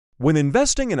when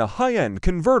investing in a high-end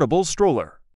convertible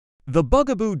stroller. The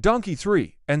Bugaboo Donkey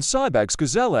 3 and Cybex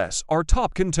Gazelle S are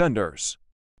top contenders.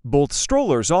 Both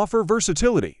strollers offer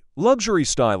versatility, luxury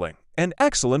styling, and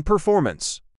excellent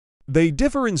performance. They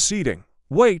differ in seating,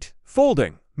 weight,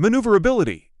 folding,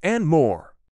 maneuverability, and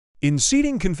more. In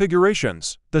seating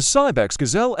configurations, the Cybex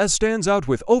Gazelle S stands out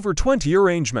with over 20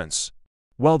 arrangements,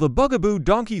 while the Bugaboo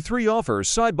Donkey 3 offers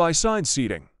side-by-side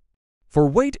seating. For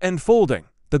weight and folding,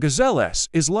 the Gazelle S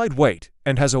is lightweight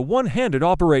and has a one-handed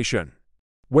operation,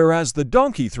 whereas the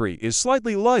Donkey 3 is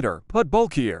slightly lighter but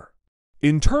bulkier.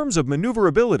 In terms of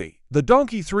maneuverability, the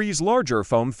Donkey 3's larger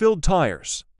foam-filled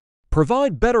tires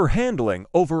provide better handling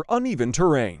over uneven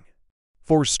terrain.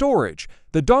 For storage,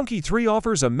 the Donkey 3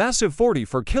 offers a massive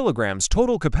 44 kilograms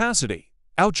total capacity,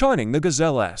 outshining the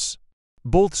Gazelle S.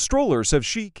 Both strollers have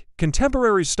chic,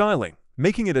 contemporary styling,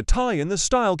 making it a tie in the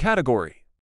style category.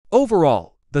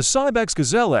 Overall, the Cybex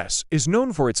Gazelle S is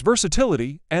known for its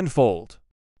versatility and fold,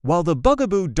 while the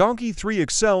Bugaboo Donkey 3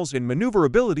 excels in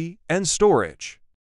maneuverability and storage.